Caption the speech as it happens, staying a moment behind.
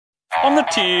On the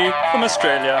tee from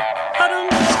Australia, Adam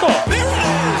Scott. There it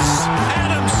is!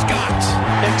 Adam Scott.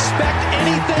 Expect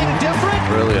anything different?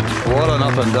 Brilliant. What an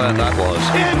up and down that was.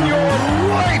 In your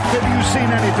life have you seen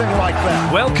anything like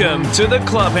that? Welcome to the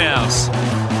Clubhouse.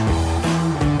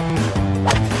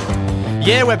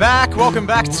 Yeah, we're back. Welcome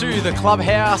back to the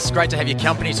Clubhouse. Great to have your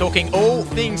company talking all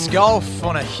things golf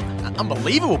on an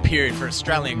unbelievable period for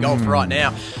Australian golf right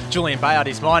now. Julian Bayard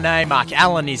is my name. Mark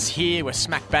Allen is here. We're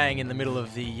smack bang in the middle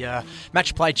of the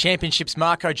Match Play Championships.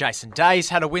 Marco, Jason Days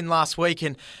had a win last week.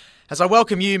 And as I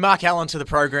welcome you, Mark Allen, to the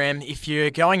program, if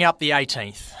you're going up the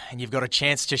 18th and you've got a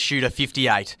chance to shoot a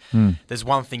 58, there's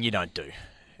one thing you don't do.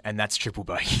 And that's triple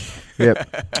bogey.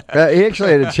 Yep. He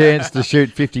actually had a chance to shoot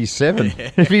 57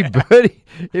 if he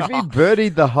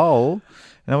birdied the hole.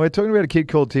 Now, we're talking about a kid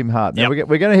called Tim Hart. Now,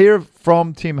 we're going to hear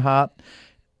from Tim Hart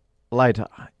later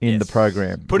in the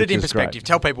program. Put it in perspective. Great.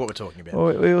 Tell people what we're talking about.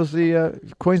 Well, it was the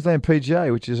Queensland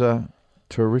PGA, which is a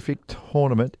terrific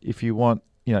tournament if you want,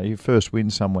 your first win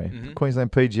somewhere. Mm-hmm.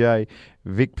 Queensland PGA,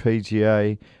 Vic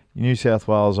PGA, New South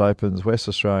Wales Opens, West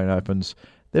Australian Opens.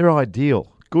 They're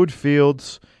ideal. Good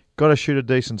fields. Got to shoot a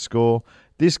decent score.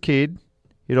 This kid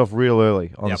hit off real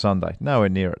early on Sunday. Nowhere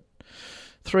near it.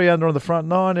 3 under on the front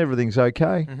 9. Everything's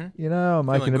okay. Mm-hmm. I'm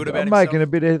making a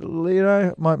bit of,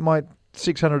 my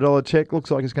 $600 check looks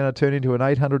like it's going to turn into an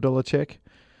 $800 check.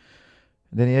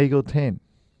 Then he eagled 10.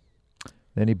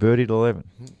 Then he birdied 11.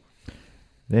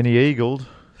 Then he eagled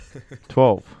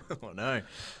 12. Oh, no.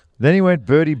 Then he went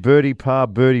birdie, birdie, par,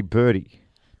 birdie, birdie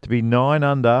to be 9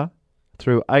 under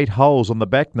through 8 holes on the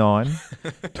back 9,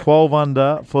 12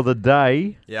 under for the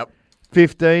day,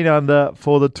 15 under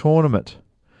for the tournament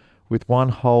with 1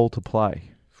 hole to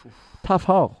play. Tough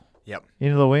hole. Yep.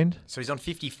 Into the wind. So he's on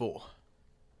 54.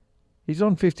 He's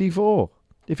on 54.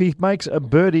 If he makes a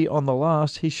birdie on the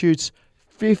last, he shoots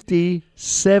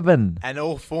 57. And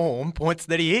all form points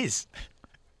that he is.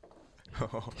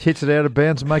 Hits it out of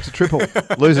bounds and makes a triple.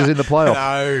 Loses in the playoff.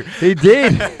 No. He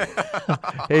did.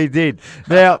 He did.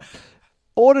 Now,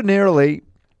 ordinarily,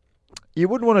 you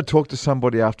wouldn't want to talk to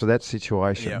somebody after that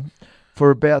situation for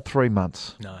about 3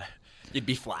 months. No, you'd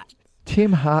be flat.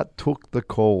 Tim Hart took the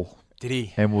call. Did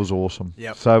he? And was awesome.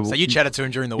 Yep. So you chatted to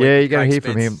him during the week. Yeah, you're going to hear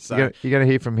from him. So. You're going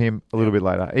to hear from him a little bit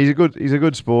later. He's a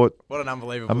good sport. What an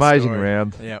unbelievable amazing story.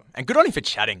 Round. Yeah, and good on him for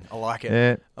chatting. I like it.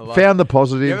 Yeah, found the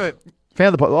positive.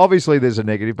 Obviously, there's a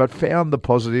negative, but found the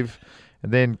positive.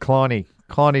 And then Kleiny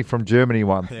from Germany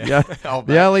won. Yeah.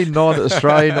 The only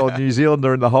non-Australian or New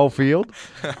Zealander in the whole field.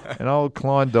 An old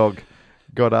Klein dog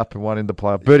got up and won in the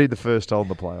playoff. Birdied the first hole in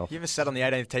the playoff. You ever sat on the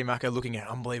 18th tee, Marco, looking at an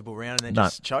unbelievable round and then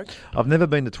just choked? I've never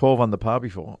been to 12 under par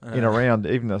before in a round,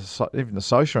 even a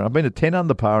social round. I've been to 10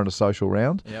 under par in a social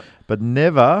round, but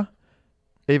never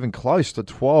even close to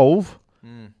 12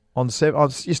 on 7.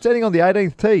 You're standing on the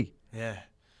 18th tee. Yeah.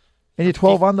 And you're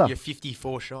 12 under. You're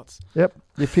 54 shots. Yep,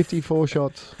 you're 54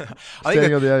 shots. I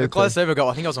think the closest I ever got,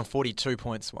 I think I was on 42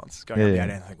 points once. Going up the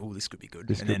 18th, I think, this could be good.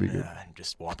 This could be good.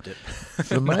 Just wiped it.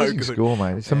 It's an amazing score,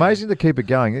 mate. It's amazing to keep it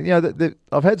going.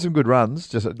 I've had some good runs,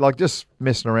 just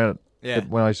messing around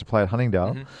when I used to play at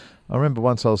Huntingdale. Mm-hmm. I remember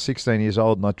once I was 16 years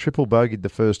old and I triple bogeyed the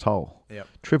first hole. Yep.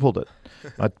 Tripled it.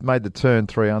 I made the turn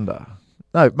 3 under.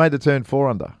 No, made the turn 4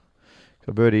 under.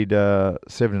 I birdied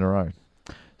 7 in a row.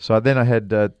 So then I had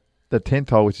the 10th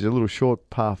hole, which is a little short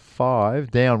par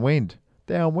 5, downwind.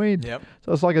 Yep.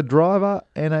 So it's like a driver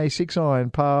and a 6-iron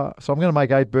par. So I'm going to make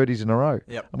 8 birdies in a row.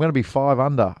 Yep. I'm going to be 5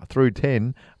 under through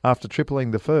 10 after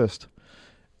tripling the first.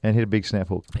 And hit a big snap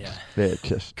hook. Yeah,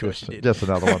 just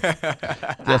another one.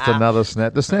 Just another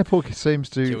snap. The snap hook seems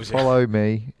to follow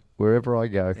me wherever I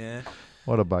go. Yeah.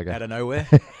 What a bugger. Out of nowhere.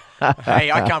 Hey,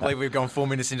 I can't believe we've gone 4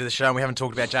 minutes into the show and we haven't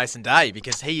talked about Jason Day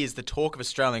because he is the talk of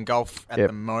Australian golf at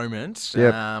the moment.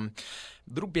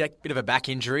 Little bit of a back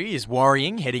injury is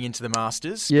worrying heading into the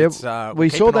Masters. Yeah, we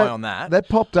saw an eye on that. That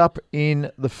popped up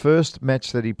in the first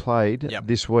match that he played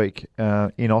this week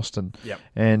in Austin. Yep.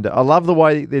 And I love the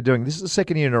way they're doing. This is the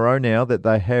second year in a row now that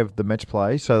they have the match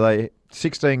play. So they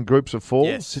 16 groups of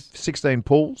 4, 16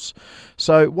 pools.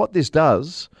 So what this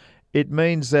does, it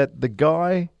means that the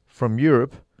guy from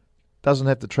Europe doesn't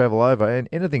have to travel over, and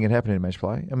anything can happen in match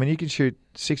play. I mean, you can shoot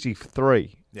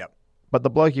 63. Yep. But the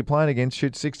bloke you're playing against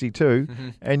shoots 62,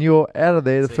 and you're out of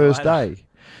there the first day.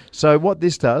 So what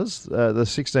this does, the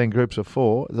 16 groups of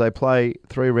 4, they play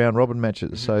 3 round robin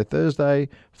matches. So Thursday,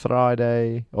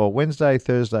 Friday, or Wednesday,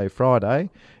 Thursday,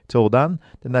 Friday, it's all done.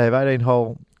 Then they have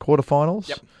 18-hole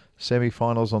quarterfinals,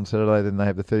 semi-finals on Saturday. Then they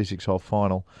have the 36-hole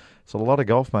final. It's a lot of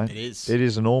golf, mate. It is. It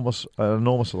is an enormous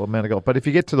amount of golf. But if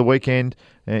you get to the weekend,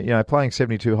 playing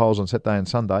 72 holes on Saturday and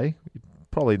Sunday,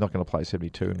 probably not going to play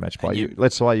 72 in match play.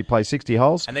 Let's say you play 60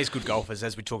 holes. And these good golfers,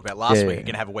 as we talked about last week, are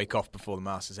going to have a week off before the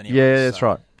Masters anyway. Yeah, that's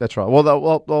right. That's right. Well,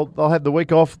 they'll have the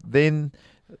week off. Then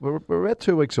we're about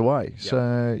 2 weeks away. Yep.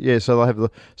 So so they'll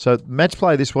have match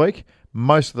play this week.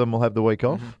 Most of them will have the week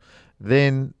off. Mm-hmm.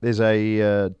 Then there's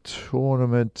a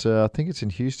tournament. I think it's in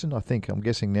Houston. I'm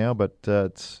guessing now, but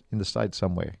it's in the States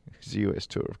somewhere. It's the US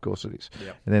tour, of course it is.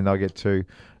 Yep. And then they'll get to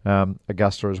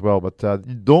Augusta as well. But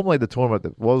normally the tournament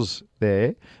that was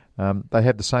there, they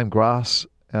have the same grass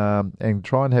and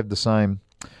try and have the same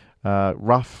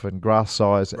rough and grass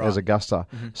size as Augusta.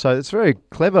 Mm-hmm. So it's very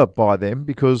clever by them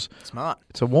because smart.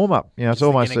 It's a warm up. It's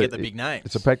almost get the big names.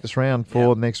 It's a practice round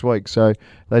for next week. So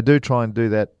they do try and do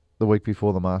that the week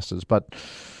before the Masters. But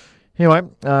anyway,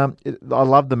 I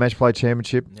love the Match Play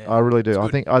Championship. I really do. I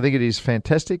think it is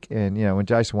fantastic. And when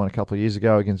Jason won a couple of years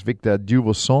ago against Victor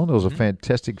Dubuisson, it was a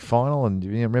fantastic final. And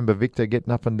remember Victor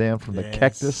getting up and down from the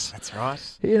cactus. That's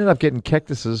right. He ended up getting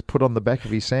cactuses put on the back of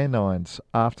his sand irons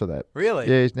after that. Really?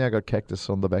 Yeah, he's now got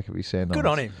cactus on the back of his sand irons. Good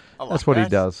on him. That's what he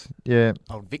does. Yeah.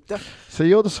 Old Victor. So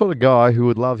you're the sort of guy who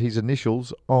would love his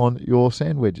initials on your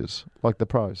sand wedges, like the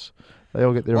pros. They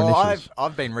all get their initials.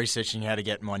 I've been researching how to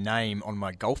get my name on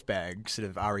my golf bag, sort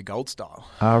of Ari Gold style.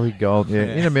 Ari Gold, yeah.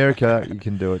 In America, you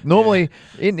can do it. Normally,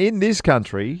 in this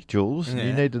country, Jules,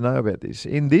 you need to know about this.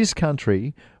 In this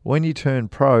country, when you turn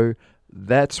pro,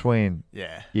 that's when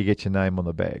you get your name on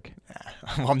the bag.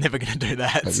 Well, I'm never going to do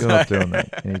that. But you're not doing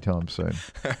that anytime soon.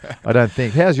 I don't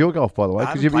think. How's your golf, by the way?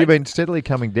 Because you've been steadily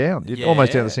coming down. You're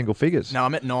almost down to single figures. No,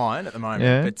 I'm at 9 at the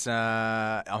moment. But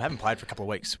I haven't played for a couple of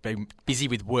weeks. Been busy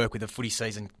with work with the footy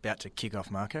season about to kick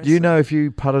off, Marco. Do you know if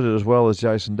you putted it as well as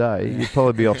Jason Day, you'd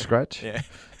probably be off scratch?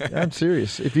 I'm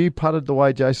serious. If you putted the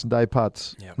way Jason Day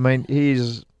putts, I mean,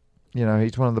 he's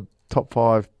one of the top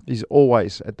 5. He's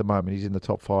always, at the moment, he's in the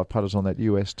top 5 putters on that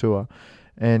US tour.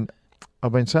 And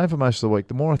I've been saying for most of the week,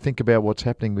 the more I think about what's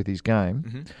happening with his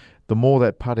game, the more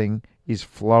that putting is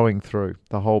flowing through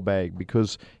the whole bag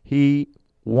because he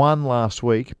won last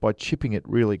week by chipping it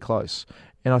really close.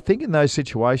 And I think in those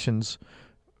situations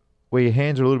where your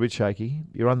hands are a little bit shaky,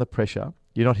 you're under pressure,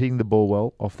 you're not hitting the ball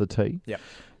well off the tee,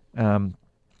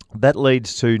 that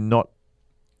leads to not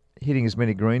hitting as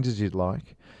many greens as you'd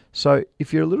like. So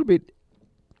if you're a little bit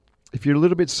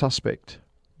suspect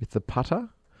with the putter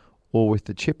or with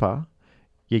the chipper,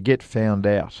 you get found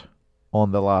out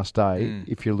on the last day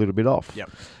if you're a little bit off. Yep.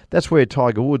 That's where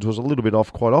Tiger Woods was a little bit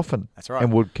off quite often. That's right.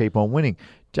 And would keep on winning.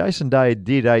 Jason Day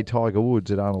did a Tiger Woods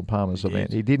at Arnold Palmer's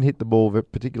event. He didn't hit the ball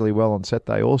particularly well on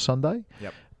Saturday or Sunday,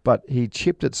 but he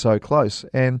chipped it so close.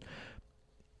 And,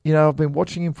 I've been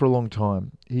watching him for a long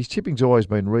time. His chipping's always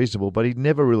been reasonable, but he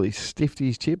never really stiffed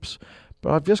his chips.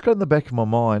 But I've just got in the back of my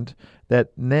mind that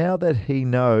now that he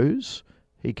knows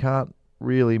he can't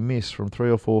really miss from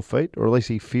 3 or 4 feet, or at least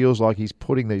he feels like he's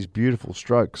putting these beautiful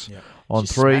strokes on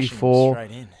just 3, 4,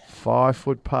 5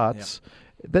 foot putts.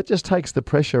 That just takes the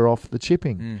pressure off the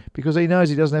chipping because he knows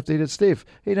he doesn't have to hit it stiff.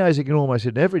 He knows he can almost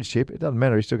hit an average chip. It doesn't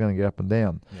matter. He's still going to get up and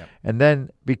down. And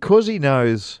then because he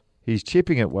knows he's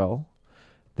chipping it well,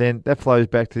 then that flows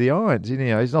back to the irons.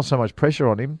 There's not so much pressure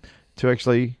on him to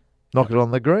actually knock it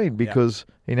on the green because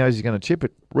he knows he's going to chip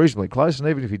it reasonably close, and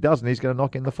even if he doesn't, he's going to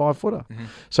knock in the 5-footer.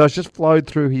 So it's just flowed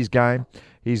through his game.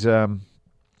 He's got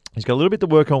a little bit to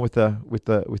work on with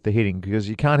the hitting because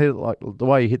you can't hit it like the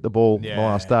way you hit the ball the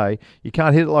last day. You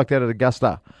can't hit it like that at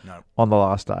Augusta on the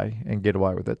last day and get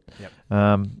away with it.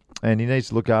 And he needs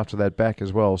to look after that back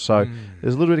as well. So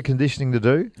there's a little bit of conditioning to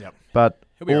do, but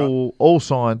all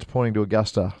signs pointing to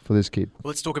Augusta for this kid. Well,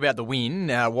 let's talk about the win.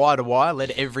 Wire to wire, led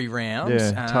every round.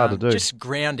 Yeah, it's hard to do. Just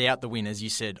ground out the win, as you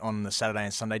said, on the Saturday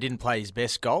and Sunday. Didn't play his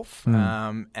best golf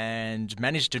and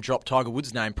managed to drop Tiger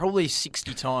Woods' name probably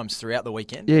 60 times throughout the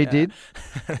weekend. Yeah, he did.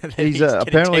 He's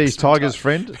apparently he's Tiger's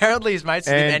friend. Apparently his mate's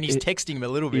with him, and he's texting him a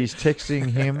little bit. He's texting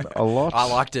him a lot. I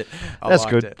liked it. That's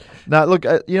good. No, look,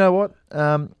 you know what?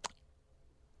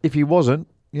 If he wasn't,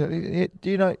 do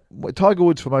you know Tiger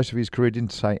Woods for most of his career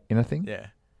didn't say anything? Yeah.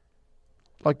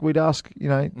 Like we'd ask,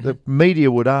 the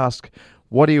media would ask,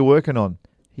 "What are you working on?"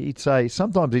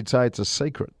 Sometimes he'd say it's a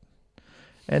secret,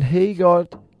 and he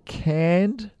got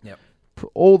canned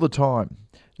all the time.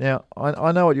 Now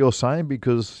I know what you're saying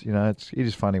because it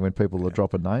is funny when people are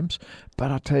dropping names,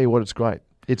 but I tell you what, it's great.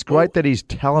 It's great that he's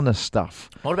telling us stuff.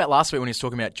 What about last week when he was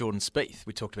talking about Jordan Spieth?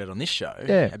 We talked about it on this show,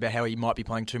 about how he might be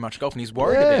playing too much golf and he's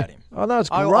worried about him. I know, it's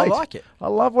great. I like it. I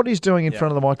love what he's doing in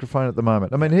front of the microphone at the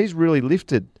moment. I mean, he's really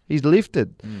lifted. He's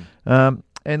lifted.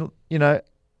 And,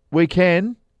 we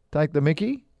can take the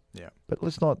mickey, but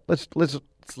let's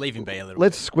leave him be a little bit.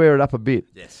 Let's square it up a bit.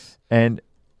 Yes. And,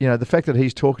 the fact that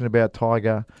he's talking about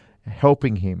Tiger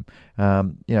helping him,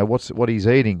 what he's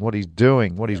eating, what he's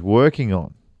doing, what he's working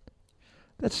on.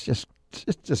 That's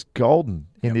just golden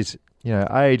in this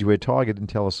age where Tiger didn't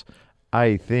tell us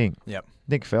a thing. Yep.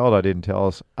 Nick Faldo didn't tell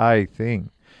us a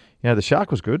thing. The Shark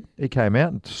was good. He came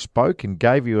out and spoke and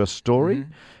gave you a story,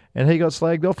 and he got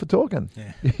slagged off for talking.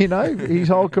 Yeah. His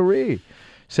whole career.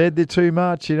 Said they're too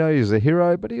much, he was a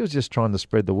hero, but he was just trying to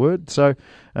spread the word. So,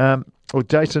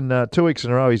 Jason, 2 weeks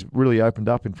in a row, he's really opened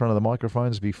up in front of the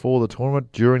microphones before the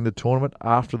tournament, during the tournament,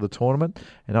 after the tournament,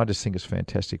 and I just think it's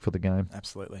fantastic for the game.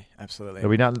 Absolutely.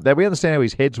 That we understand how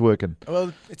his head's working.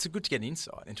 Well, it's good to get an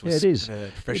insight into it is. A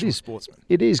professional sportsman.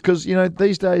 It is, because,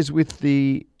 these days with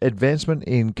the advancement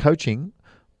in coaching,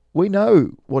 we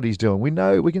know what he's doing.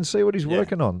 We can see what he's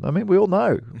working on. I mean, we all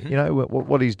know,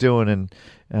 what he's doing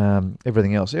and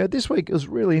everything else. This week it was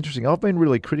really interesting. I've been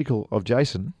really critical of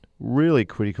Jason, really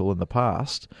critical in the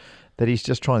past, that he's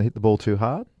just trying to hit the ball too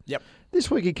hard. Yep. This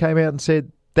week he came out and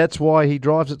said that's why he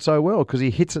drives it so well, because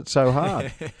he hits it so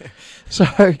hard. So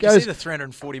Did you see the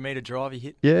 340-metre drive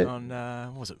he hit on,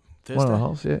 what was it, Thursday? One of the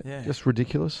holes, yeah. Just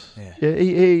ridiculous. Yeah,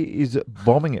 he is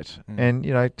bombing it. And,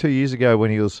 2 years ago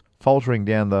when he was faltering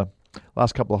down the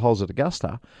last couple of holes at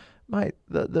Augusta, mate,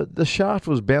 the shaft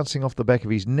was bouncing off the back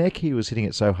of his neck. He was hitting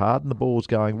it so hard and the ball was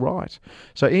going right.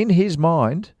 So in his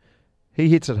mind, he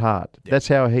hits it hard. Yep. That's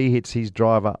how he hits his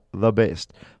driver the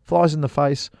best. Flies in the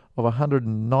face of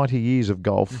 190 years of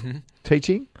golf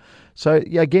teaching. So,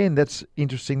 again, that's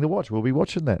interesting to watch. We'll be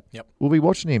watching that. Yep. We'll be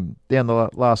watching him down the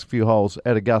last few holes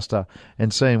at Augusta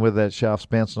and seeing whether that shaft's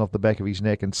bouncing off the back of his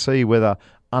neck and see whether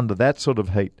under that sort of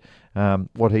heat,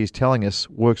 what he's telling us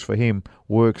works for him,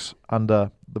 works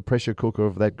under the pressure cooker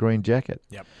of that green jacket.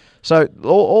 Yep. So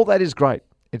all that is great.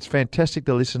 It's fantastic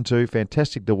to listen to,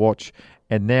 fantastic to watch,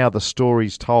 and now the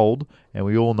story's told, and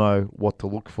we all know what to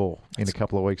look for in a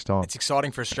couple of weeks' time. It's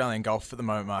exciting for Australian golf at the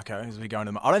moment, Marco, as we go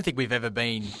into I don't think we've ever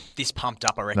been this pumped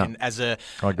up, I reckon, as a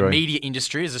media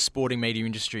industry, as a sporting media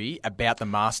industry, about the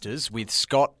Masters with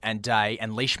Scott and Day,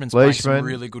 and Leishman's playing some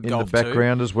really good golf too. In the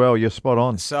background as well, you're spot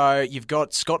on. So you've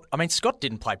got Scott. I mean, Scott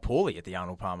didn't play poorly at the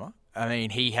Arnold Palmer. I mean,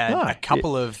 he had a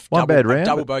couple of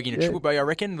double bogey and a triple bogey, I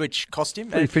reckon, which cost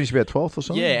him. He finished about 12th or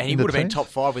something. Yeah, and he would have been top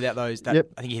 5 without those. I think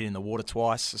he hit in the water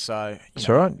twice. So that's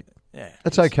all right. Yeah,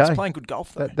 that's okay. He's playing good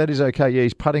golf, though. That is okay. Yeah,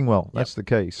 he's putting well. That's the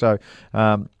key. So,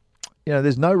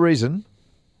 there's no reason.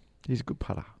 He's a good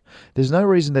putter. There's no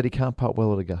reason that he can't putt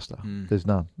well at Augusta. There's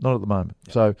none. Not at the moment.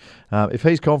 Yep. So, if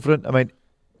he's confident, I mean,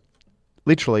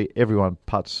 literally everyone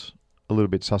putts a little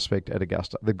bit suspect at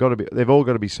Augusta. They've all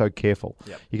got to be so careful.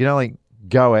 Yep. You can only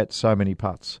go at so many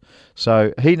putts.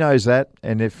 So he knows that,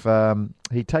 and if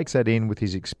he takes that in with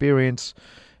his experience,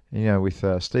 with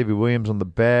Stevie Williams on the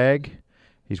bag,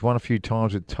 he's won a few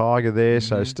times with Tiger there,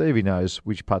 so Stevie knows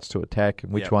which putts to attack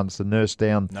and which ones to nurse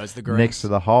down next to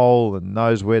the hole and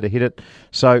knows where to hit it.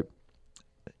 So,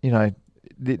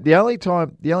 the only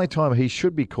time he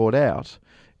should be caught out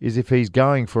is if he's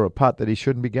going for a putt that he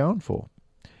shouldn't be going for.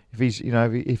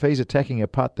 If he's attacking a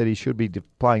putt that he should be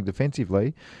playing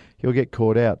defensively, he'll get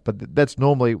caught out. But that's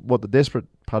normally what the desperate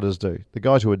putters do. The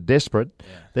guys who are desperate,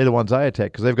 they're the ones they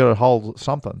attack because they've got to hold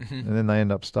something, and then they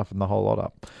end up stuffing the whole lot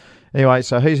up. Anyway,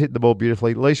 so he's hit the ball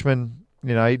beautifully. Leishman,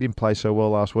 he didn't play so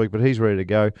well last week, but he's ready to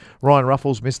go. Ryan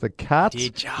Ruffles missed the cut.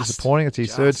 Disappointing. It's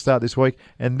his third start this week.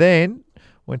 And then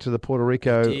went to the Puerto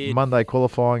Rico Monday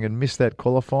qualifying and missed that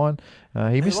qualifying.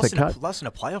 He missed the cut. Lost in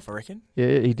a playoff, I reckon.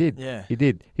 Yeah, he did. Yeah. He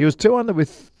did. He was 2 under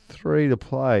with 3 to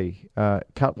play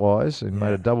cut-wise and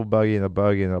made a double bogey and a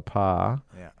bogey and a par.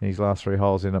 Yeah. And his last 3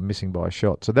 holes ended up missing by a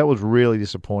shot. So that was really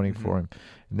disappointing for him.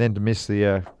 And then to miss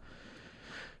the...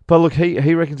 But look,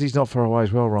 he reckons he's not far away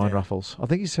as well, Ryan Ruffles. I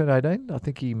think he's turned 18. I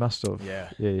think he must have. Yeah.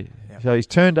 So he's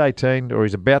turned 18, or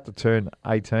he's about to turn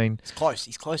 18. He's close.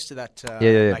 He's close to that,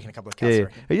 making a couple of cuts, I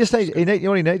reckon. He just needs, you know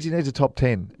what he needs? He needs a top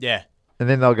 10. Yeah. And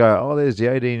then they'll go, oh, there's the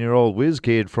 18-year-old whiz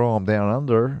kid from down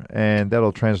under, and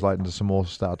that'll translate into some more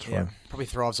starts for him. Probably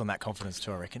thrives on that confidence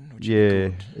too, I reckon. Which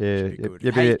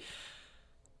Yeah.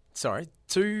 Sorry,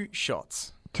 2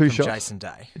 shots. Two from shots. Jason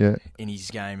Day in his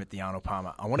game at the Arnold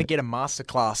Palmer. I want to get a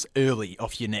masterclass early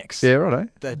off your next. Yeah, righto.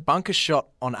 The bunker shot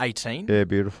on 18. Yeah,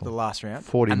 beautiful. The last round.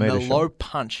 40 metre shot. And the low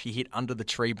punch he hit under the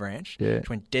tree branch, which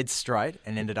went dead straight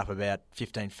and ended up about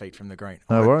 15 feet from the green.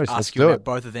 No worries. Ask you about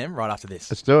both of them right after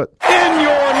this. Let's do it. In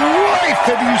your life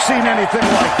have you seen anything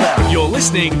like that? You're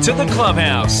listening to The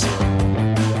Clubhouse.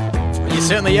 You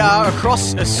certainly are.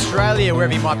 Across Australia,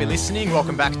 wherever you might be listening,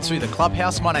 welcome back to the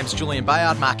Clubhouse. My name's Julian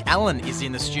Bayard. Mark Allen is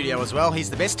in the studio as well.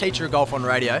 He's the best teacher of golf on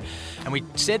radio. And we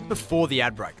said before the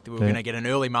ad break that we were going to get an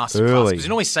early masterclass, because we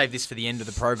normally save this for the end of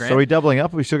the program. So are we doubling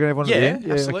up? Are we still going to have one at the end?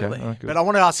 Yeah, absolutely. Okay. Oh, but I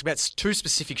want to ask about two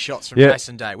specific shots from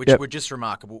Jason Day, which were just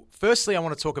remarkable. Firstly, I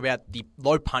want to talk about the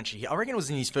low punch. I reckon it was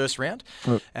in his first round.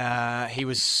 He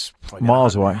was probably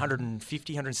miles away,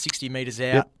 150, 160 metres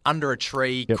out, under a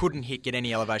tree, couldn't get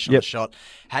any elevation on the shot,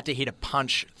 had to hit a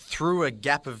punch through a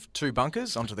gap of two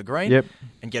bunkers onto the green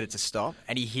and get it to stop,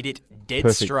 and he hit it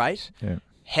dead straight.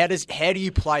 How do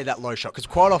you play that low shot? Because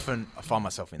quite often I find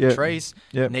myself in the trees,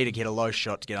 need to get a low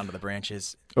shot to get under the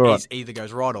branches. It either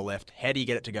goes right or left. How do you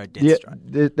get it to go dead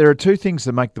straight? There are two things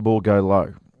that make the ball go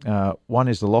low. One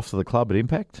is the loft of the club at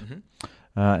impact,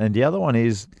 and the other one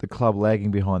is the club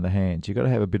lagging behind the hands. You've got to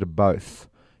have a bit of both.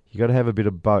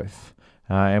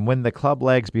 And when the club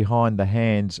lags behind the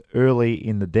hands early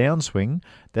in the downswing,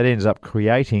 that ends up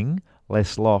creating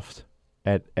less loft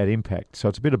at impact. So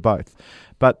it's a bit of both.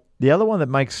 But the other one that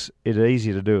makes it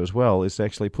easier to do as well is to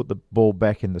actually put the ball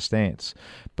back in the stance.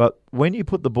 But when you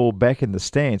put the ball back in the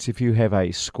stance, if you have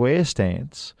a square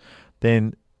stance,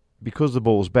 then because the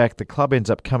ball's back, the club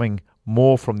ends up coming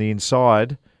more from the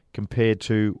inside compared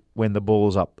to when the ball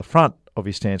is up the front of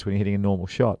your stance when you're hitting a normal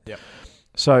shot.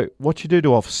 So what you do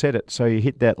to offset it, so you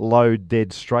hit that low,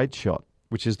 dead straight shot,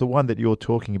 which is the one that you're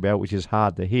talking about, which is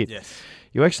hard to hit.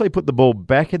 You actually put the ball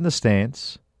back in the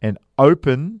stance and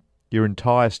open your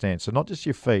entire stance. So not just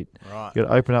your feet. You've got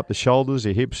to open up the shoulders,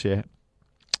 your hips,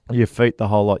 your feet, the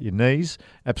whole lot, your knees,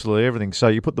 absolutely everything. So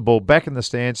you put the ball back in the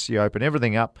stance, you open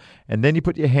everything up, and then you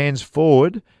put your hands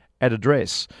forward at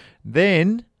address.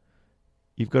 Then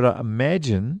you've got to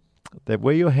imagine that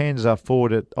where your hands are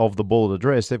forward of the ball at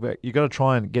address, you've got to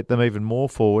try and get them even more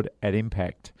forward at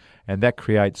impact. And that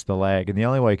creates the lag. And the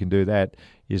only way you can do that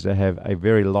is to have a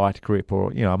very light grip,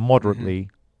 or a moderately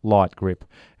light grip,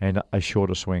 and a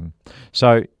shorter swing.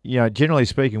 So, generally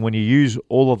speaking, when you use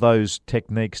all of those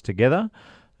techniques together,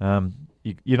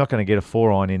 you're not going to get a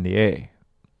 4-iron in the air.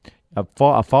 A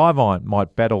 5-iron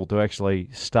might battle to actually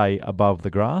stay above the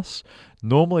grass.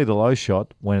 Normally the low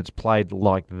shot, when it's played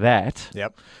like that,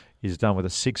 is done with a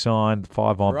 6-iron,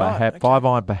 5-iron,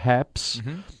 5-iron perhaps,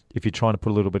 if you're trying to put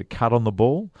a little bit of cut on the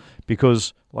ball.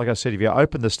 Because, like I said, if you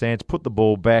open the stance, put the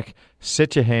ball back,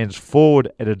 set your hands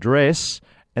forward at address,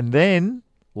 and then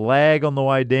lag on the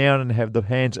way down and have the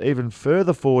hands even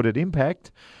further forward at impact,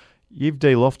 you've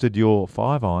de-lofted your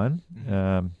 5-iron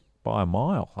by a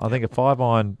mile. I think a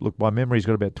 5-iron, look, by memory, has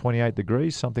got about 28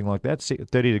 degrees, something like that,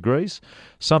 30 degrees,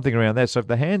 something around that. So if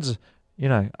the hands,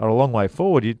 are a long way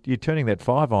forward, you're turning that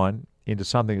 5-iron into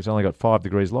something that's only got 5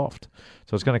 degrees loft.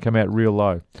 So it's going to come out real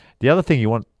low. The other thing you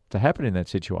want to happen in that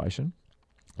situation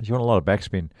is you want a lot of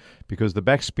backspin, because the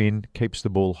backspin keeps the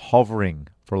ball hovering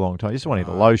for a long time. You just want to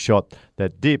hit a low shot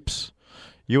that dips.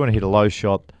 You want to hit a low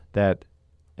shot that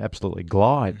absolutely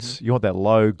glides. You want that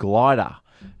low glider,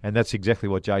 and that's exactly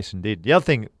what Jason did. The other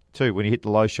thing, too, when you hit the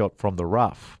low shot from the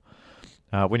rough,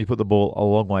 when you put the ball a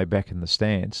long way back in the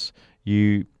stance,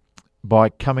 by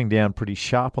coming down pretty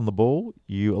sharp on the ball,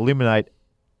 you eliminate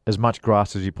as much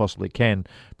grass as you possibly can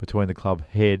between the club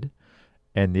head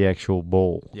and the actual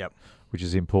ball, which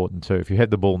is important too. If you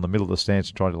had the ball in the middle of the stance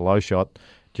and trying to low shot,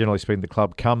 generally speaking, the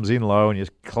club comes in low and you're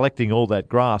collecting all that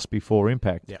grass before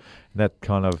impact. And that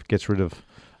kind of gets rid of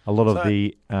a lot of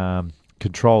the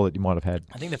control that you might have had.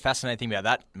 I think the fascinating thing about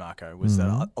that, Marco, was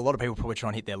that a lot of people probably try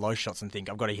and hit their low shots and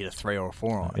think, I've got to hit a 3 or a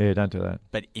 4-iron. Yeah, don't do that.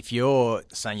 But if you're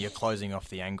saying you're closing off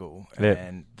the angle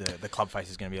and the club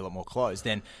face is going to be a lot more closed,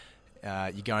 then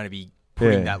you're going to be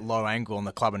putting that low angle on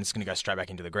the club and it's going to go straight back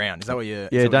into the ground. Is that what you're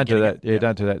don't do that.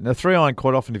 Don't do that. Now, 3-iron,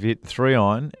 quite often, if you hit the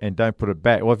 3-iron and don't put it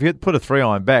back, well, if you put a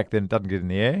 3-iron back, then it doesn't get in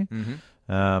the air.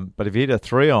 But if you hit a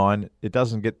 3-iron, you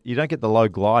don't get the low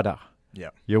glider.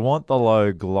 You want the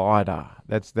low glider.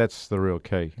 That's the real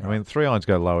key. I mean, 3-irons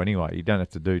go low anyway. You don't have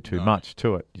to do too much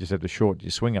to it. You just have to short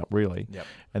your swing up, really.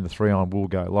 And the 3-iron will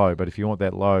go low. But if you want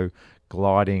that low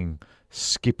gliding,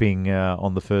 skipping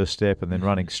on the first step and then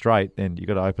running straight, then you've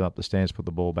got to open up the stance, put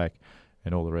the ball back,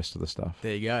 and all the rest of the stuff.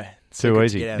 There you go. Too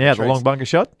easy. Now the long bunker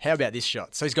shot. How about this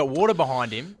shot? So he's got water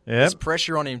behind him. There's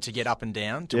pressure on him to get up and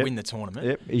down to win the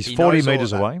tournament. He's 40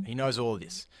 metres away. He knows all of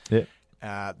this.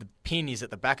 The pin is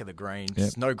at the back of the green.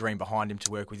 There's no green behind him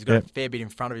to work with. He's got a fair bit in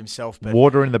front of himself, but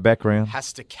water in the background.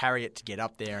 Has to carry it to get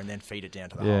up there and then feed it down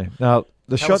to the hole. Now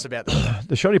Tell us about that.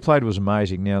 The shot he played was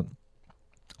amazing. Now,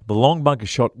 the long bunker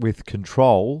shot with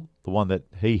control, the one that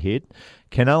he hit,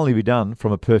 can only be done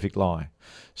from a perfect lie.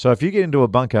 So if you get into a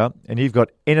bunker and you've got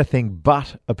anything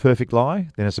but a perfect lie,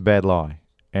 then it's a bad lie.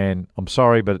 And I'm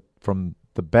sorry, but from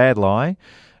the bad lie,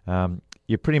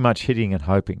 you're pretty much hitting and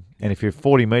hoping. And if you're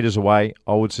 40 metres away,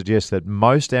 I would suggest that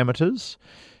most amateurs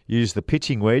use the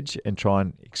pitching wedge and try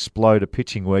and explode a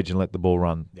pitching wedge and let the ball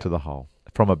run to the hole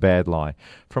from a bad lie.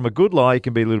 From a good lie, you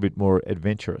can be a little bit more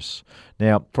adventurous.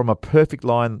 Now, from a perfect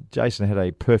line, Jason had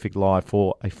a perfect lie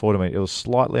for a 40 metre. It was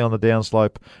slightly on the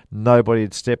downslope. Nobody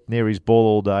had stepped near his ball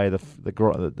all day.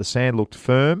 The sand looked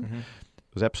firm. Mm-hmm.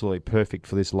 It was absolutely perfect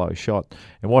for this low shot.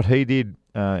 And what he did,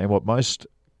 and what most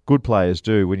good players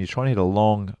do, when you're trying to hit a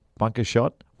long bunker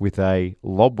shot with a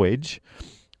lob wedge,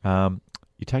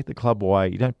 you take the club away.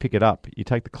 You don't pick it up. You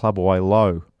take the club away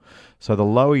low. So the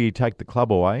lower you take the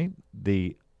club away,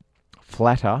 the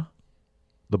flatter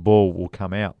the ball will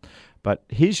come out. But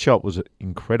his shot was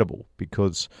incredible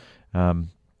because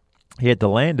he had to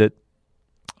land it,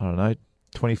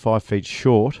 25 feet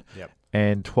short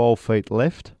and 12 feet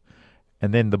left.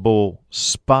 And then the ball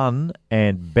spun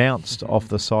and bounced off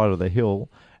the side of the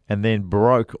hill and then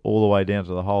broke all the way down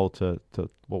to the hole to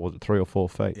 3 or 4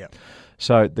 feet. Yep.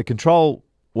 So the control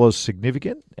was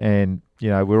significant, and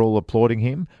we're all applauding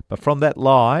him. But from that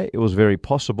lie, it was very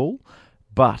possible.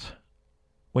 But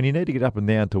when you need to get up and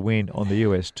down to win on the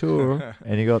US tour,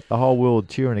 and you got the whole world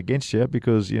cheering against you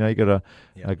because you got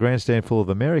a grandstand full of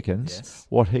Americans,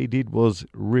 what he did was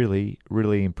really,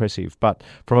 really impressive. But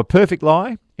from a perfect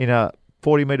lie in a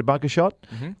 40-metre bunker shot,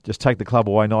 just take the club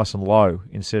away nice and low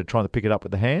instead of trying to pick it up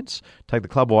with the hands. Take the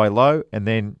club away low, and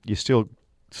then you're still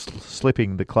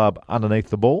slipping the club underneath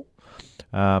the ball.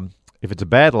 If it's a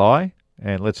bad lie,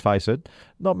 and let's face it,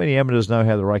 not many amateurs know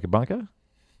how to rake a bunker.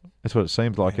 That's what it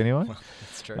seems like anyway. Well,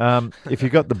 that's true. If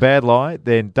you've got the bad lie,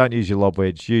 then don't use your lob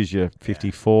wedge. Use your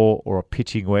 54 or a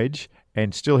pitching wedge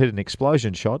and still hit an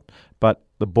explosion shot, but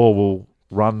the ball will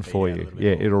run for you.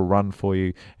 Yeah, it'll run for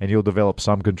you, and you'll develop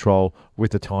some control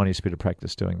with the tiniest bit of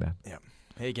practice doing that. Yeah.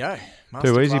 There you go.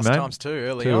 Too easy, mate. Times two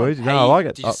early on. Too easy. No, I like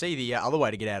it. Did you see the other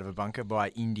way to get out of a bunker by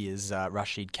India's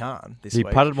Rashid Khan this week?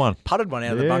 He putted one. Putted one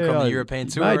out of the bunker on the European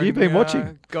Tour. Mate, you've been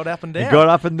watching. Got up and down. He got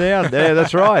up and down. Yeah,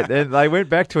 that's right. And they went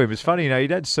back to him. It's funny, you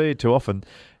don't see it too often.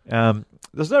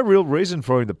 There's no real reason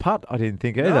for him to putt, I didn't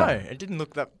think either. No, it didn't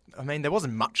look that... I mean, there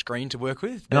wasn't much green to work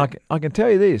with. And I can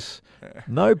tell you this.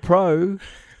 No pro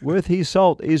worth his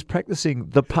salt is practicing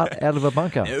the putt out of a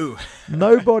bunker. No.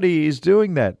 Nobody is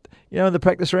doing that. In the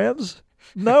practice rounds,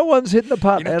 no one's hitting the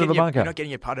putt out of the bunker. You're not getting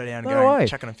your putter down and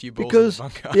chucking a few balls because in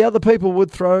the bunker. The other people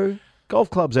would throw golf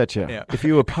clubs at you if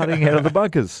you were putting out of the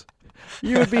bunkers.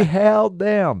 You would be howled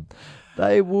down.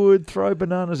 They would throw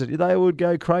bananas at you. They would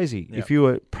go crazy if you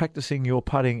were practicing your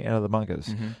putting out of the bunkers.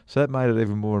 Mm-hmm. So that made it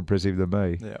even more impressive than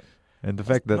me. Yeah. And the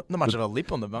fact that not much of a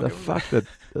lip on the bunker.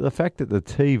 The fact that the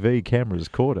TV cameras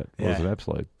caught it was an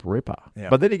absolute ripper. Yeah.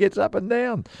 But then he gets up and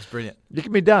down. It's brilliant. You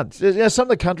can be done. Some of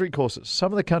the country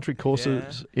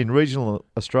courses in regional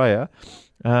Australia,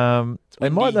 they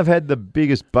mightn't have had the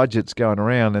biggest budgets going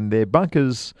around, and their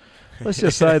bunkers. Let's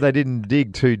just say they didn't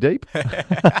dig too deep.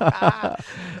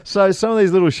 So some of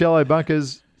these little shallow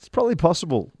bunkers, it's probably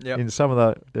possible in some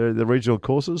of the regional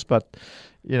courses, but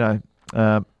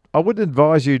I wouldn't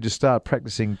advise you to start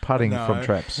practicing putting from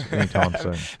traps anytime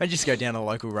soon. And just go down to the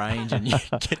local range and you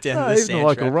get down to the even sand the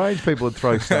local trap. range, people would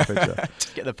throw stuff at you.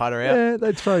 Just get the putter out. Yeah,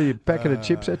 they'd throw you a packet of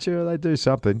chips at you, or they'd do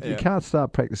something. You can't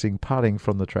start practicing putting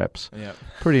from the traps. Yep.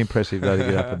 Pretty impressive, though, to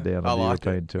get up and down on the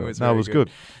European Tour. It was good.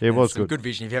 Yeah, it was good. Good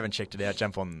vision. If you haven't checked it out,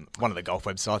 jump on one of the golf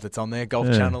websites that's on there, Golf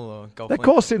Channel or Golf That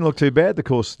course didn't look too bad, the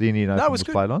course the Indian Open was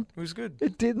played on. It was good.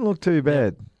 It didn't look too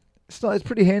bad. It's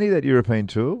pretty handy, that European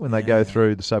Tour, when they go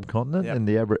through the subcontinent and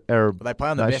the Arab They play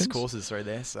on the nations. best courses through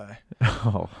there, so...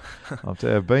 I'll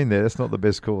tell you, I've been there. That's not the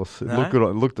best course. It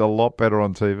looked a lot better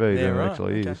on TV than it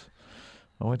actually is.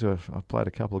 I played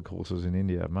a couple of courses in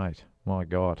India, mate. My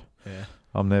God. Yeah.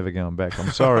 I'm never going back.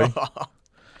 I'm sorry.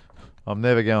 I'm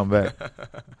never going back.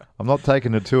 I'm not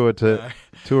taking a tour of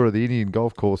the Indian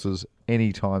golf courses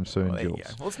anytime soon,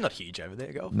 Jules. Well, it's not huge over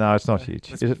there, golf. No, it's not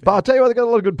huge. But I'll tell you what, they've got a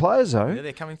lot of good players, though. Yeah,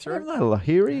 they're coming through. They've got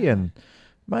Lahiri and,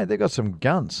 mate, they've got some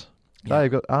guns. Yeah.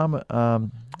 They've got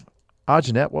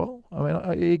Arjun Atwell. I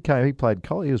mean, he played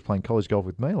college. He was playing college golf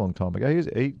with me a long time ago.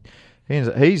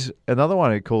 He's another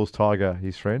one who calls Tiger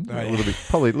his friend.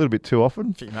 Probably a little bit too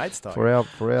often for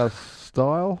our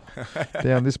style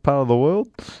down this part of the world.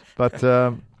 But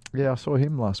I saw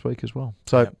him last week as well.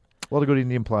 So a lot of good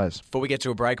Indian players. Before we get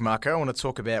to a break, Marco, I want to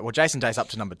talk about... Well, Jason Day's up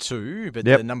to number 2, but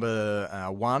the number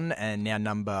 1 and now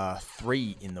number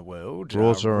 3 in the world,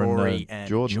 Rory and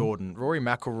Jordan. Rory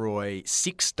McIlroy,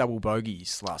 6 double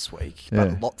bogeys last week,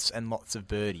 but lots and lots of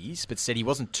birdies, but said he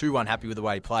wasn't too unhappy with the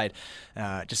way he played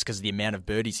just because of the amount of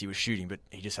birdies he was shooting, but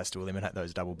he just has to eliminate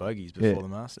those double bogeys before the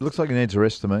Masters. It looks like he needs a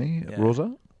rest to me,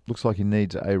 Rosa. looks like he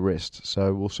needs a rest.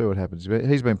 So we'll see what happens.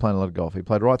 He's been playing a lot of golf. He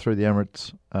played right through the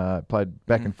Emirates, played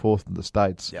back and forth in the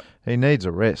States. Yep. He needs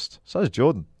a rest. So does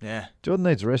Jordan. Yeah. Jordan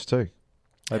needs a rest too.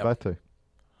 They both do.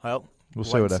 Well, we'll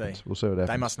see what happens. We'll see what happens.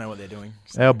 They must know what they're doing.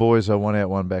 Our boys are 1 out,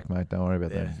 1 back, mate. Don't worry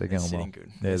about that. They're going sitting well.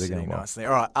 Good. Yeah, they're going well. Nicely.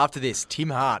 All right, after this, Tim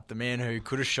Hart, the man who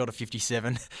could have shot a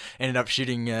 57, ended up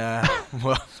shooting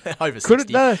over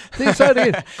 60.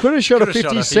 Could have shot a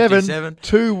 57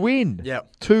 to win. Yep.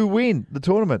 To win the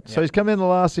tournament. Yep. So he's come in the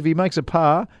last. If he makes a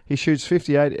par, he shoots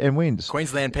 58 and wins.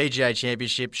 Queensland PGA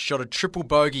Championship, shot a triple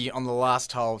bogey on the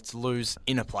last hole to lose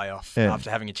in a playoff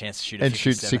after having a chance to shoot a 57. And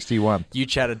shoot 61. You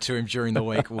chatted to him during the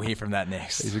week. We'll hear from that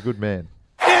next. He's a good man.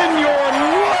 In your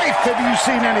life, have you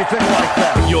seen anything like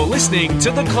that? You're listening to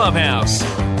The Clubhouse.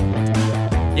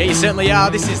 Yeah, you certainly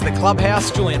are. This is The Clubhouse.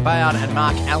 Julian Bayard and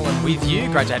Mark Allen with you.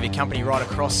 Great to have your company right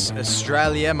across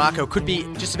Australia. Marco, could be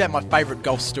just about my favourite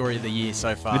golf story of the year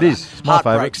so far. It is. It's my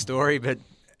favourite. Heartbreak story, but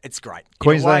it's great.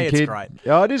 Queensland kid. It's great.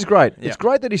 Oh, it is great. Yeah. It's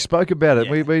great that he spoke about it.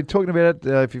 Yeah. We've been talking about it.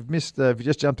 If you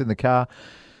just jumped in the car,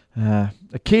 a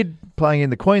kid playing in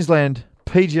the Queensland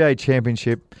PGA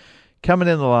Championship, coming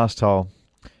in the last hole.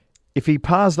 If he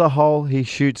pars the hole, he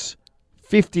shoots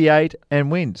 58 and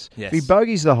wins. Yes. If he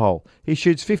bogeys the hole, he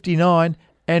shoots 59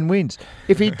 and wins.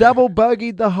 If he double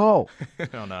bogeyed the hole,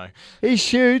 oh no, he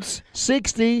shoots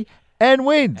 60 and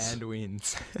wins. And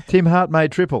wins. Tim Hart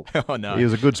made triple. Oh no, he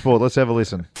was a good sport. Let's have a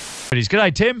listen.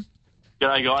 G'day, Tim.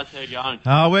 G'day, guys. How you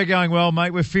going? We're going well,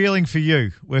 mate. We're feeling for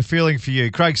you.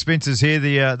 Craig Spencer's here,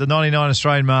 the 99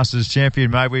 Australian Masters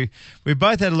champion, mate. We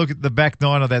both had a look at the back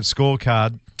nine of that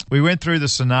scorecard. We went through the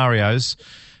scenarios,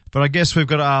 but I guess we've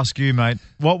got to ask you, mate,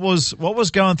 what was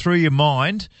going through your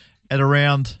mind at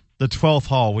around the 12th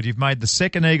hole when you've made the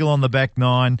second eagle on the back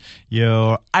nine,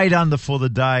 you're 8 under for the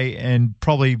day and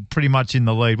probably pretty much in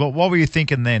the lead. What were you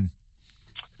thinking then?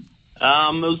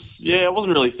 I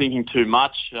wasn't really thinking too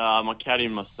much. My caddy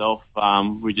and myself,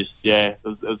 there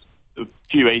was a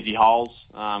few easy holes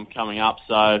coming up.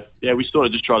 So, we sort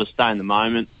of just tried to stay in the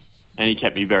moment, and he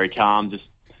kept me very calm, just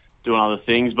doing other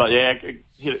things. But,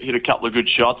 hit a couple of good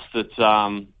shots that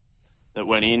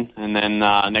went in, and then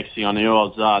next thing I knew, I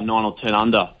was 9 or 10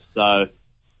 under. So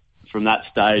from that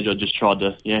stage, I just tried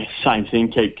to, same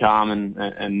thing, keep calm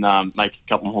and make a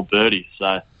couple more birdies. So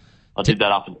I did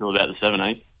that up until about the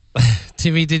 17th.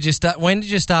 Timmy, when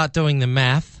did you start doing the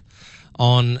math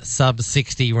on sub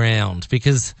 60 round?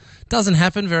 Because it doesn't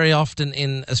happen very often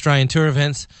in Australian Tour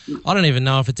events. I don't even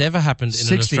know if it's ever happened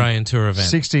in an Australian Tour event.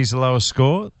 60 is the lowest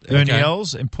score. Ernie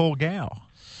Els and Paul Gow.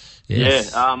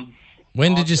 Yes. Yeah.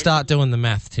 When did you start doing the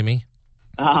math, Timmy?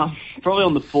 Probably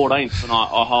on the 14th when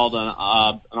I held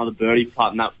another birdie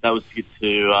putt, and that was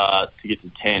to get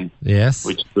to 10. Yes.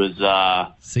 Which was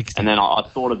 60. And then I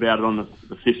thought about it on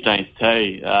the 15th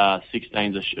tee.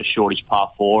 16's a shortish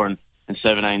par 4, and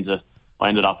 17's I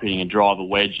ended up hitting a driver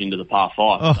wedge into the par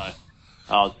 5. Oh.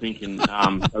 So I was thinking,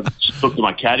 I just looked at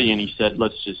my caddy and he said,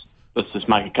 let's just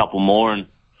make a couple more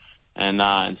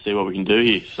and see what we can do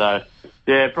here. So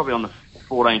probably on the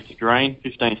 14th green,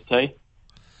 15th tee.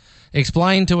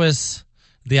 Explain to us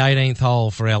the 18th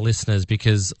hole for our listeners,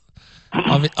 because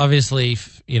obviously,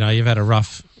 you've had a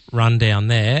rough run down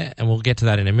there, and we'll get to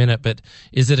that in a minute. But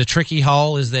is it a tricky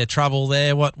hole? Is there trouble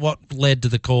there? What led to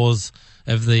the cause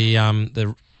of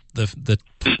the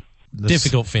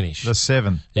difficult finish? The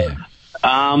 7. Yeah.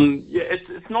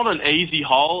 It's not an easy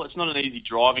hole. It's not an easy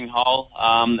driving hole.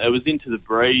 It was into the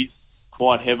breeze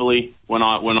quite heavily when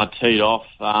I teed off.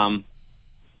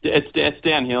 It's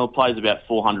downhill, plays about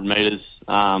 400 metres.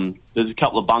 There's a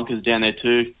couple of bunkers down there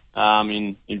too,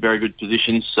 in very good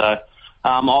positions. So,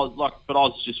 I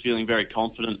was just feeling very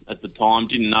confident at the time.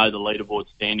 Didn't know the leaderboard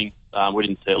standing. We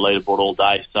didn't see a leaderboard all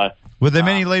day. So, were there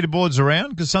many leaderboards around?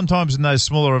 Because sometimes in those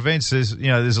smaller events, there's a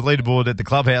leaderboard at the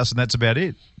clubhouse, and that's about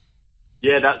it.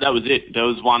 Yeah, that was it. There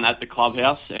was one at the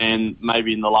clubhouse, and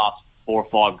maybe in the last 4 or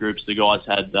 5 groups, the guys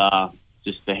had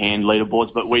just the hand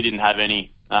leaderboards, but we didn't have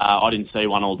any. I didn't see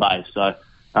one all day. So,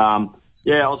 I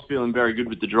was feeling very good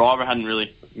with the driver. I hadn't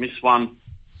really missed one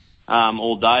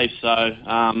all day. So,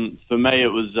 for me,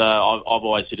 it was I've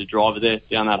always hit a driver there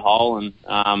down that hole.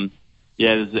 And,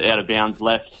 there's out of bounds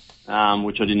left,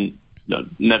 which I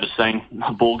never seen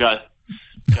a ball go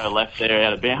left there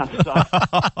out of bounds.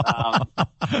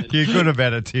 So, you're good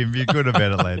about it, Tim. You're good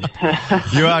about it, lad.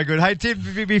 You are good. Hey, Tim,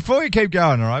 before you keep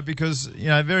going, all right, because,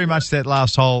 very much that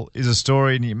last hole is a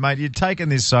story, and, mate, you've taken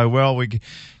this so well.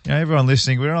 Everyone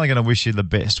listening, we're only going to wish you the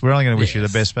best. We're only going to wish you the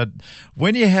best. But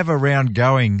when you have a round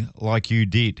going like you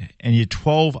did, and you're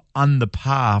 12 under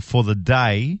par for the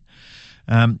day,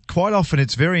 quite often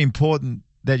it's very important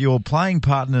that your playing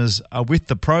partners are with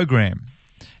the program.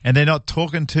 and they're not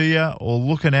talking to you or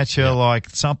looking at you like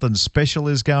something special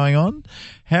is going on.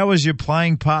 How was your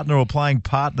playing partner or playing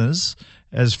partners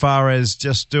as far as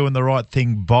just doing the right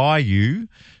thing by you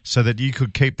so that you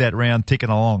could keep that round ticking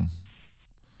along?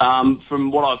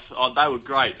 From what they were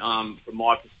great. From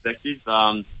my perspective,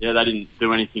 they didn't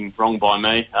do anything wrong by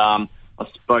me. I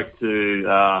spoke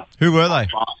to who were they?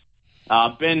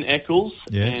 Ben Eccles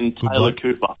and Taylor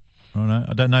Cooper. Oh, no,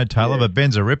 I don't know Taylor, but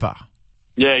Ben's a ripper.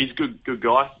 Yeah, he's a good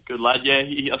guy, good lad.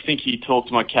 Yeah, I think he talked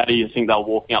to my caddy. I think they were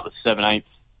walking up the 17th,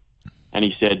 and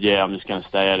he said, "Yeah, I'm just going to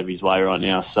stay out of his way right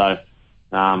now." So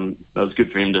it was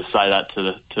good for him to say that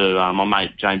to my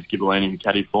mate James Gibellini, who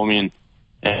caddied for me, and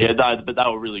but they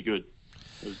were really good.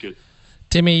 It was good.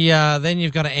 Timmy, then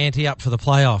you've got to ante up for the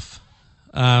playoff.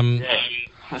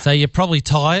 So you're probably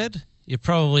tired. You're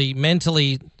probably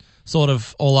mentally sort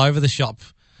of all over the shop.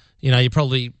 You're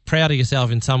probably proud of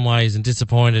yourself in some ways and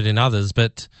disappointed in others.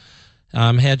 But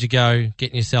how'd you go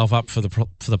getting yourself up for the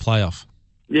playoff?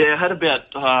 Yeah, I had about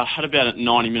a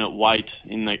 90-minute wait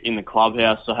in the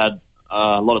clubhouse. I had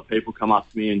a lot of people come up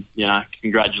to me and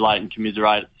congratulate and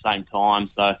commiserate at the same time.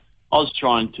 So I was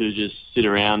trying to just sit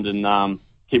around and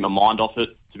keep my mind off it,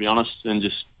 to be honest, and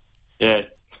just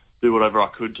do whatever I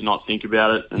could to not think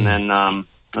about it. And then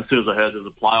as soon as I heard there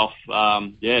was a playoff,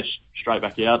 straight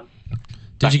back out.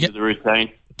 Did you get the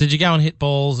routine? Did you go and hit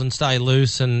balls and stay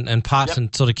loose and putt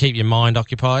and sort of keep your mind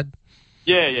occupied?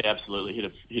 Yeah, absolutely.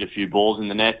 Hit a few balls in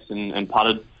the nets and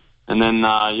putted, and then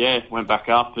went back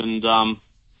up and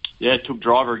took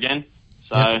driver again.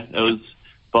 So it was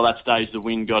by that stage the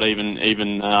wind got even.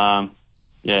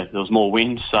 There was more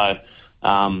wind. So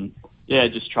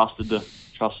just trusted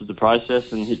the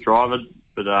process and hit driver,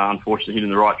 but unfortunately hit in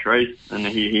the right tree, and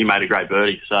he made a great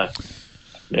birdie. So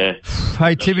yeah.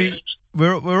 Hey Timmy.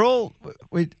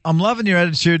 I'm loving your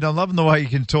attitude, and I'm loving the way you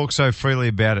can talk so freely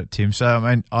about it, Tim. So,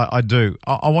 I mean, I do.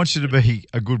 I want you to be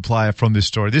a good player from this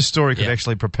story. This story could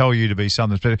actually propel you to be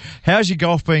something special. How's your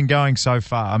golf been going so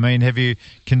far? I mean, have you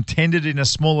contended in a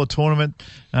smaller tournament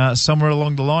somewhere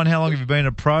along the line? How long have you been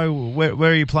a pro? Where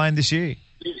are you playing this year?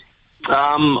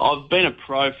 I've been a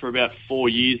pro for about 4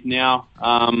 years now.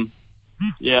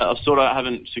 I sort of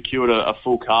haven't secured a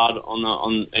full card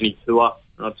on any tour.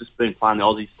 I've just been playing the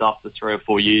Aussie stuff for 3 or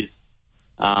 4 years.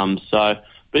 Just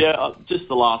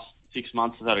the last 6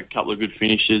 months I've had a couple of good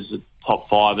finishes, top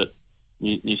 5 at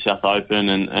New South Open,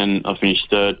 and I finished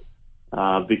third,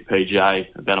 Big PGA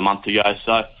about a month ago.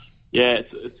 So,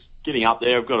 it's getting up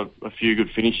there. I've got a few good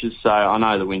finishes, so I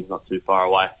know the wind's not too far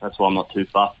away. That's why I'm not too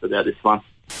fussed about this one.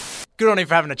 Good on him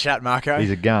for having a chat, Marco. He's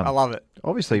a gun. I love it.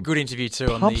 Obviously, good interview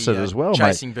too on pumps the it as well,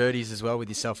 chasing mate. birdies as well with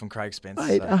yourself and Craig Spence.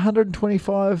 Mate,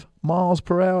 125 miles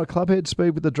per hour clubhead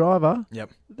speed with the driver. Yep.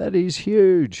 That is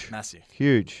huge. Massive.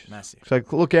 Huge. Massive. So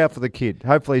look out for the kid.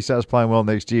 Hopefully he starts playing well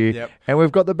next year. Yep. And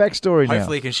we've got the backstory now.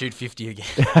 Hopefully he can shoot 50 again.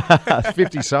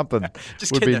 50-something.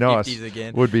 Just would get be the nice. 50s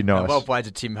again. Would be nice. Well played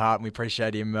to Tim Hart, and we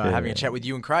appreciate him having a chat with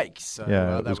you and Craig. So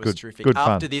that was good. terrific. Good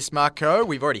fun. After this, Marco,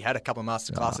 we've already had a couple of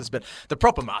masterclasses, but the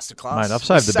proper masterclass. Mate, I've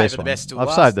saved the best one.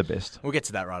 I've saved the best. We'll get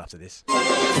to that right after this.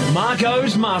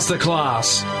 Marco's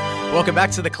Masterclass. Welcome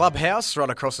back to the Clubhouse right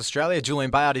across Australia.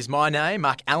 Julian Bayard is my name.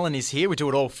 Mark Allen is here. We do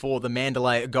it all for the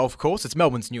Mandalay Golf Course. It's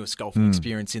Melbourne's newest golfing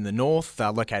experience in the north,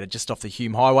 located just off the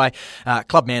Hume Highway.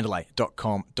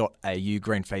 Clubmandalay.com.au.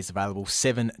 Green fees available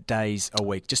 7 days a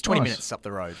week. Just 20 minutes up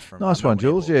the road from Nice one,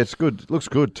 Jules. Yeah, it's good. Looks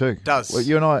good too. It does. Well,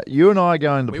 you and I are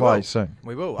going to play soon.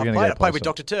 We will. I played with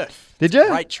Dr. Turf. Did you?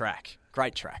 Great track.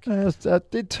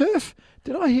 Did Turf?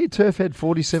 Did I hear Turf had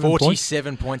 47 points?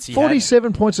 47 points he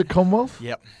 47 points at Commonwealth?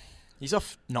 Yep. He's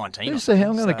off 19.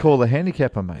 I'm going to call the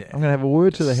handicapper, mate. I'm going to have a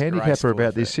word to the handicapper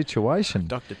about this situation.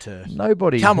 Dr. Turf.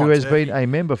 Nobody who has been a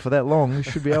member for that long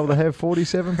should be able to have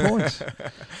 47 points.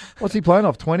 What's he playing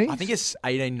off, 20? I think it's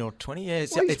 18 or 20. Yeah,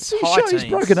 it's high teens.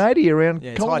 He's broken 80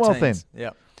 around Commonwealth then.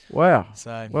 Yeah. Wow.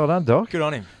 So, well done, Doc. Good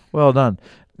on him. Well done.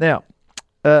 Now,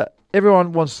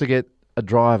 everyone wants to get a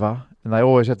driver, and they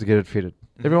always have to get it fitted.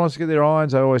 Everyone wants to get their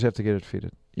irons, they always have to get it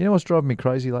fitted. You know what's driving me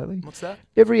crazy lately? What's that?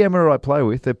 Every amateur I play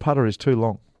with, their putter is too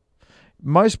long.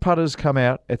 Most putters come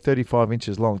out at 35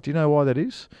 inches long. Do you know why that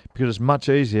is? Because it's much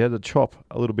easier to chop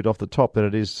a little bit off the top than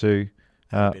it is to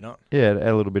add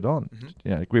a little bit on.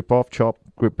 Grip off, chop,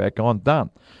 grip back on,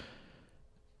 done.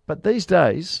 But these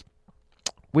days,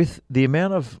 with the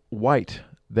amount of weight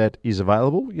that is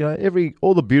available,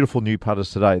 all the beautiful new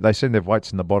putters today, they send their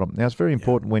weights in the bottom. Now, it's very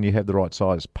important when you have the right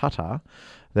size putter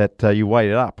that you weight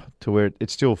it up to where it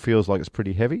still feels like it's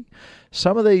pretty heavy.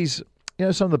 Some of these,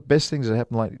 some of the best things that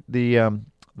happen, like the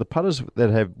putters that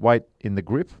have weight in the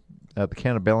grip, the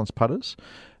counterbalance putters,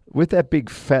 with that big,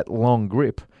 fat, long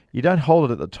grip, you don't hold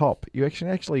it at the top. You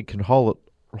actually can hold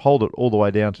it all the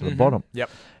way down to the bottom. Yep.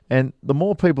 And the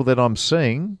more people that I'm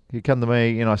seeing who come to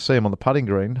me, and I see them on the putting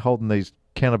green holding these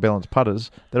counterbalance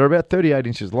putters that are about 38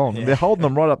 inches long, and they're holding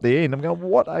them right up the end. I'm going,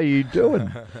 what are you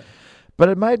doing? But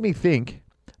it made me think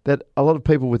that a lot of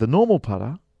people with a normal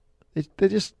putter,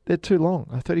 they're too long.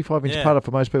 A 35-inch putter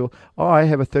for most people. I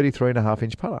have a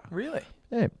 33.5-inch putter. Really?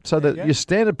 Yeah. So your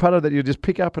standard putter that you just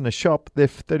pick up in a shop, they're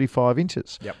 35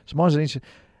 inches. Yep. So mine's an inch.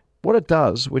 What it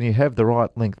does when you have the right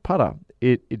length putter,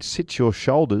 it sits your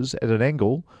shoulders at an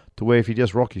angle to where if you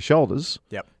just rock your shoulders,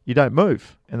 you don't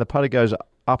move, and the putter goes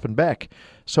up and back.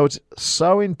 So it's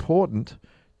so important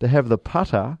to have the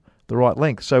putter the right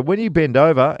length. So when you bend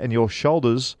over and your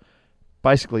shoulders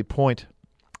basically point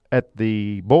at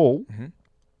the ball,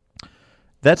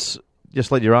 that's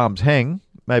just let your arms hang.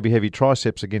 Maybe have your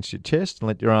triceps against your chest and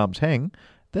let your arms hang.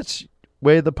 That's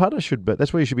where the putter should be.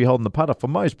 That's where you should be holding the putter. For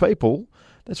most people,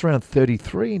 that's around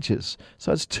 33 inches.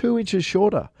 So it's 2 inches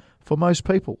shorter for most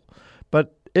people.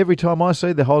 But every time I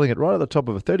see they're holding it right at the top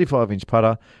of a 35-inch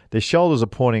putter, their shoulders are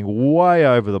pointing way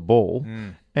over the ball.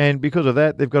 And because of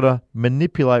that, they've got to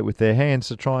manipulate with their hands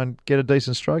to try and get a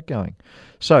decent stroke going.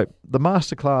 So the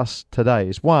masterclass today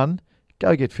is, one,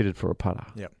 go get fitted for a putter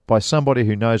by somebody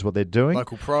who knows what they're doing.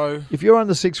 Local pro. If you're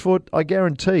under 6 foot, I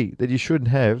guarantee that you shouldn't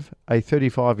have a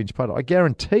 35-inch putter. I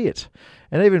guarantee it.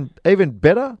 And even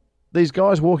better, these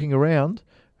guys walking around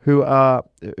who are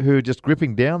just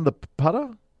gripping down the putter,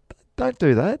 don't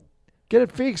do that. Get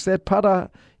it fixed. That putter,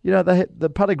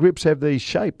 the putter grips have these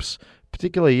shapes,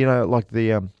 particularly, like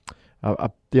the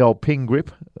old ping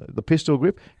grip, the pistol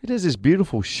grip. It has this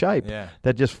beautiful shape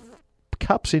that just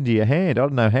cups into your hand. I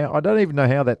don't know how. I don't even know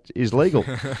how that is legal,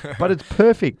 but it's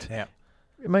perfect. Yeah.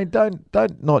 I mean, don't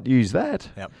not use that.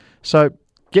 Yep. So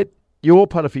get your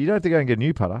putter fit. You don't have to go and get a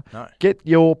new putter. No. Get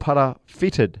your putter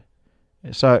fitted.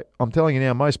 So I'm telling you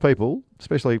now, most people,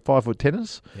 especially 5 foot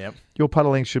tennis, your putter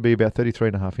length should be about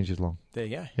 33.5 inches long. There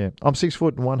you go. Yeah, I'm 6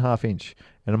 foot and 1/2 inch,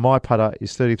 and my putter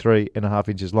is 33.5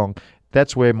 inches long.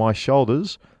 That's where my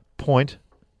shoulders point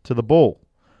to the ball.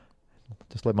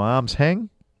 Just let my arms hang.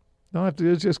 All I have to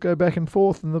do is just go back and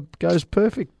forth, and it goes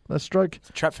perfect. A stroke. It's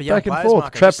a trap for young back players, and forth.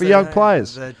 Marco. Trap for young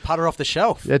players. The putter off the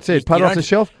shelf. That's it. Putter off the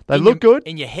shelf. They look good.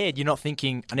 In your head, you're not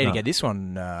thinking, I need to get this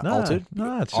one altered.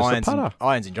 No, it's just a putter.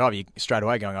 Irons in driver, you straight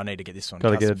away going, I need to get this one. Got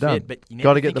to get it done.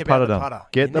 Got to get the putter done.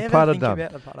 Get the putter done.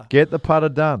 Get the putter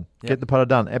done. Get the putter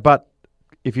done. But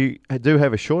if you do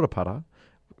have a shorter putter,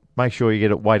 make sure you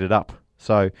get it weighted up.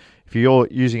 So if you're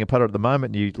using a putter at the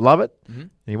moment and you love it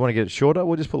and you want to get it shorter,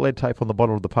 we'll just put lead tape on the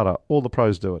bottom of the putter. All the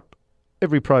pros do it.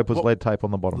 Every pro puts lead tape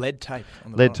on the bottom. Lead tape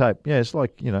on the lead bottom. tape. Yeah,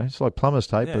 it's like plumber's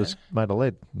tape, but it's made of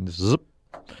lead. And zip,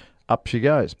 up she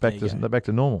goes. Back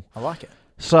to normal. I like it.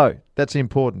 So that's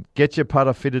important. Get your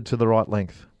putter fitted to the right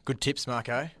length. Good tips,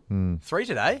 Marco. 3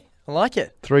 today. I like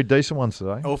it. 3 decent ones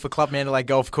today. All for Club Mandalay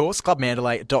Golf Course,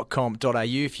 clubmandalay.com.au.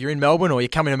 If you're in Melbourne or you're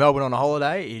coming to Melbourne on a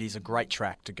holiday, it is a great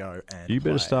track to go and You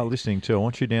better start listening too. I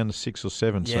want you down to 6 or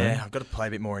 7 soon. Yeah, I've got to play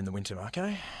a bit more in the winter,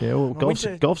 Marco. Yeah, well,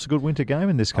 golf's a good winter game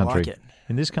in this country. I like it.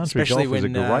 In this country, especially golf is a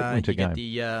great winter game. Especially when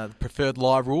you get the preferred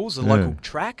live rules, the local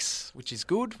tracks, which is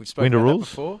good. We've spoken winter about rules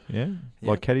that before. Yeah,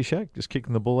 like Caddyshack, just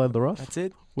kicking the ball out of the rough. That's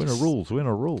it. Winter rules.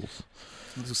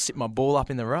 I'll sit my ball up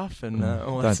in the rough and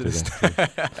all that sort of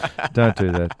stuff. Don't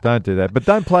do that. Don't do that. But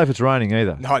don't play if it's raining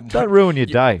either. No, don't ruin your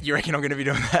day. You reckon I'm going to be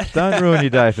doing that? Don't ruin your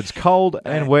day. If it's cold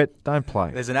and wet, don't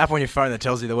play. There's an app on your phone that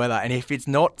tells you the weather, and if it's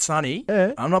not sunny,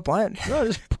 I'm not playing. No,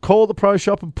 just call the pro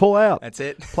shop and pull out. That's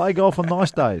it. Play golf on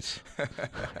nice days.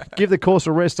 Give the course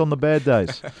a rest on the bad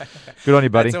days. Good on you,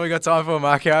 buddy. That's all we got time for,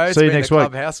 Marco. See you next week.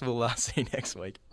 Clubhouse. We'll see you next week.